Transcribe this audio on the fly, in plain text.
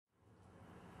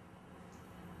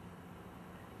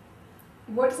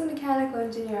What does a mechanical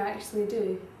engineer actually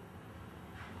do?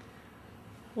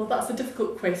 Well, that's a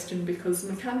difficult question because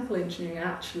mechanical engineering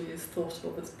actually is thought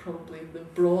of as probably the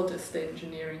broadest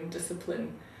engineering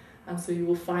discipline, and so you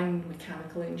will find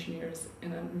mechanical engineers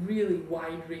in a really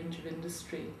wide range of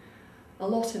industry. A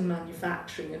lot in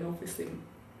manufacturing, and obviously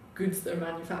goods that are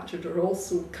manufactured are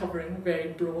also covering a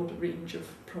very broad range of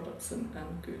products and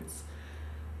goods,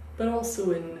 but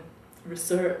also in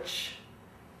research,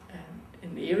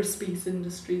 in the aerospace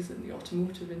industries, in the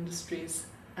automotive industries,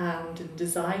 and in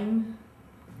design.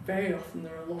 Very often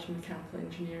there are a lot of mechanical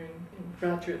engineering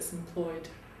graduates employed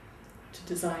to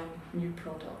design new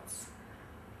products.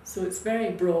 So it's a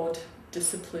very broad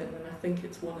discipline, and I think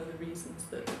it's one of the reasons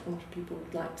that a lot of people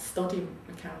would like to study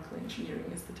mechanical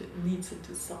engineering, is that it leads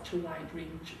into such a wide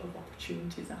range of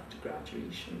opportunities after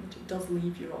graduation that it does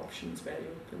leave your options very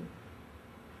open.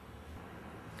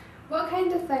 What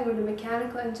kind of thing would a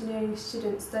mechanical engineering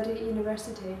student study at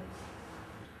university?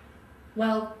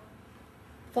 Well,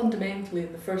 fundamentally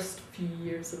in the first few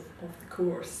years of the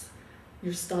course,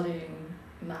 you're studying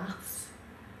maths,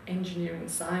 engineering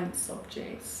science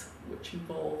subjects, which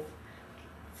involve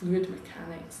fluid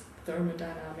mechanics,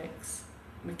 thermodynamics,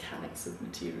 mechanics of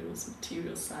materials,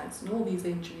 materials science, and all these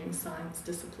engineering science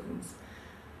disciplines.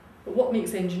 But what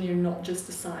makes engineering not just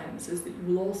a science is that you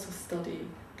will also study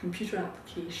computer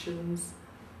applications,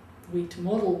 the way to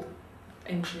model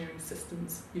engineering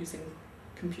systems using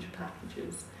computer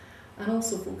packages, and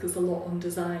also focus a lot on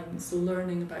design, so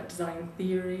learning about design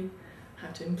theory, how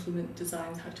to implement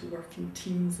designs, how to work in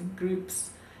teams and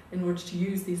groups in order to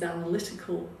use these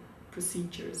analytical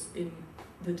procedures in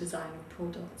the design of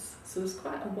products. So there's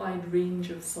quite a wide range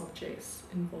of subjects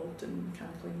involved in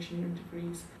mechanical engineering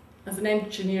degrees. As an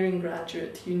engineering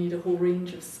graduate, you need a whole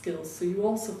range of skills, so you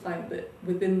also find that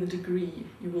within the degree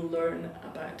you will learn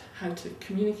about how to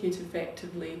communicate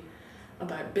effectively,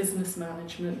 about business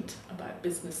management, about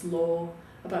business law,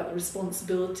 about the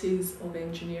responsibilities of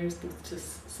engineers both to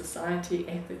society,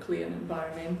 ethically and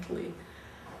environmentally.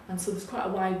 And so there's quite a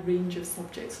wide range of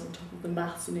subjects on top of the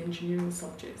maths and engineering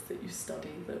subjects that you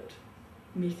study that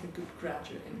make a good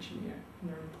graduate engineer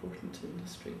and are important to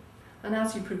industry. And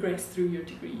as you progress through your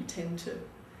degree, you tend to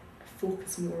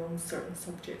focus more on certain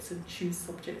subjects and choose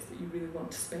subjects that you really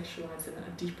want to specialise in at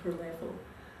a deeper level,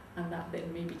 and that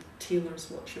then maybe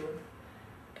tailors what you're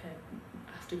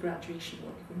after graduation,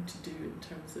 what you're going to do in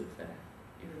terms of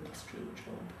your industrial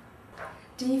job.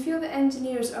 Do you feel that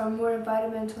engineers are more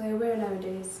environmentally aware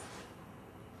nowadays?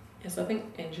 Yes, I think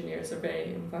engineers are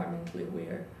very environmentally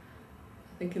aware.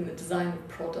 I think in the design of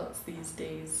products these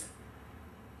days,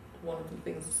 one of the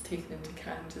things that's taken into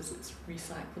account is its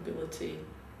recyclability.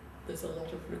 There's a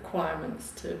lot of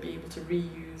requirements to be able to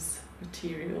reuse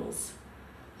materials,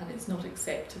 and it's not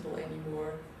acceptable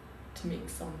anymore to make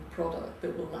some product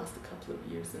that will last a couple of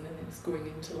years and then it's going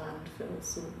into landfill.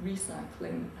 So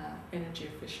recycling,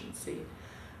 energy efficiency,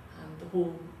 and the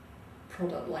whole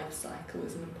product life cycle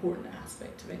is an important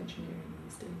aspect of engineering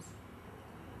these days.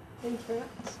 Thank you very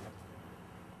much.